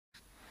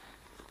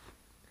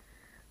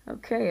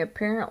Okay,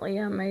 apparently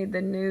I made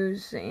the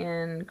news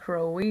in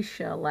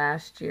Croatia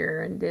last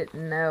year and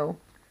didn't know.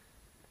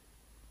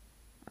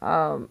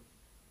 Um,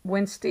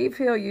 when Steve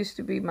Hill used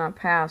to be my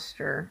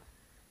pastor,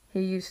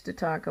 he used to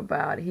talk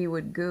about he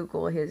would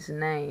Google his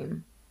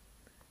name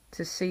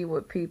to see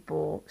what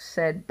people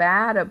said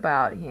bad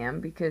about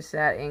him because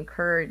that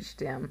encouraged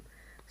him.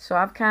 So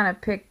I've kind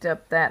of picked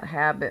up that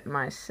habit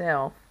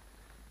myself.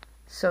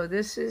 So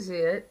this is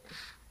it.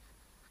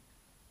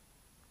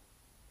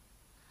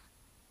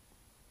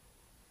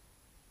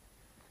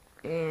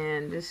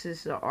 And this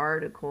is the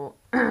article.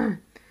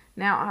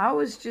 Now, I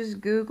was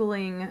just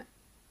Googling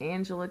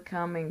Angela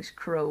Cummings,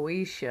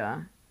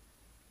 Croatia,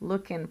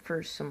 looking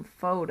for some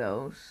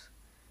photos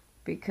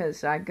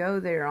because I go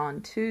there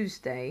on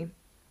Tuesday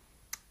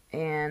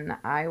and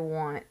I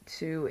want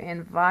to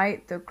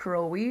invite the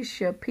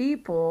Croatia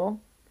people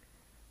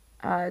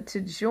to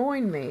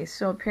join me.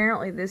 So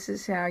apparently this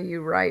is how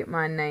you write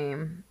my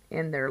name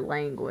in their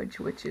language,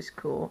 which is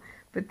cool.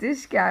 But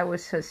this guy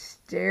was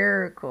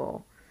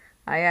hysterical.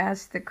 I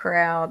asked the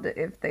crowd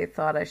if they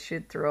thought I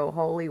should throw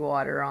holy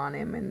water on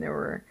him, and there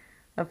were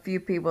a few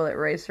people that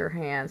raised their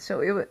hands.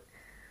 So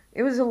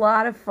it was a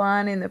lot of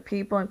fun, and the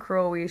people in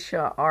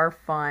Croatia are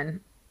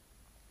fun.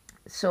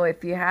 So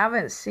if you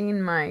haven't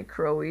seen my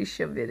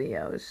Croatia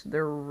videos,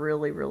 they're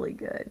really, really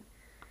good.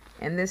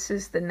 And this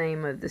is the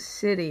name of the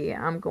city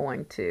I'm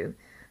going to.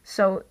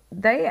 So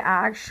they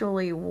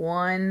actually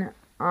won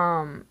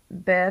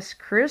Best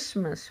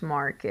Christmas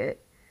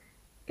Market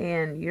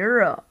in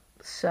Europe.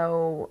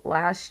 So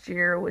last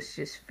year was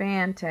just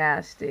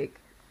fantastic.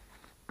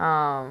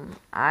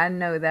 I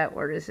know that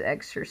word is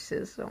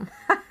exorcism.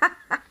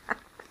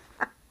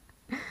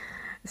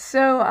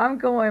 So I'm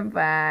going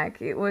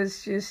back. It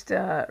was just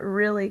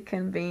really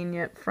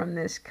convenient from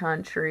this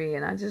country,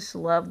 and I just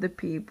love the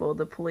people.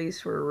 The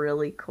police were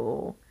really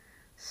cool.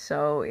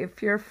 So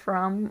if you're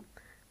from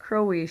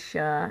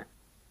Croatia,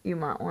 you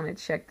might want to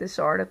check this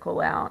article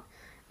out.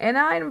 And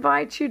I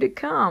invite you to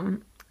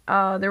come.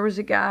 There was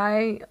a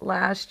guy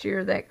last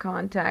year that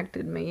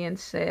contacted me and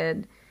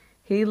said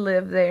he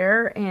lived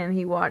there and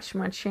he watched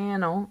my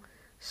channel.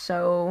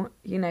 So,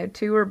 you know,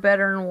 two are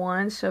better than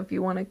one. So if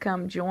you want to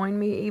come join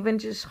me, even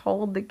just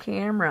hold the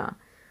camera,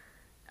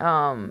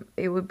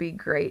 it would be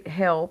great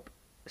help.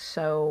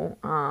 So,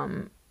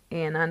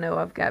 and I know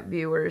I've got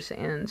viewers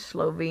in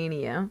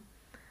Slovenia.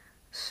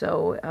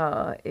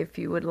 So if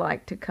you would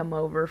like to come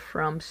over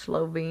from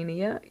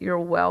Slovenia, you're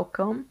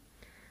welcome.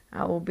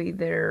 I will be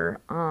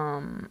there,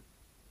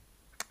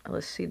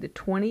 let's see, the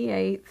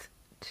 28th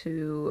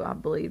to, I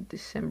believe,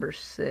 December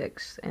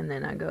 6th. And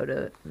then I go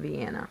to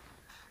Vienna.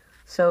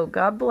 So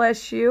God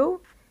bless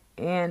you,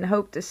 and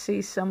hope to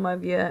see some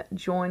of you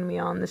join me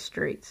on the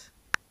streets.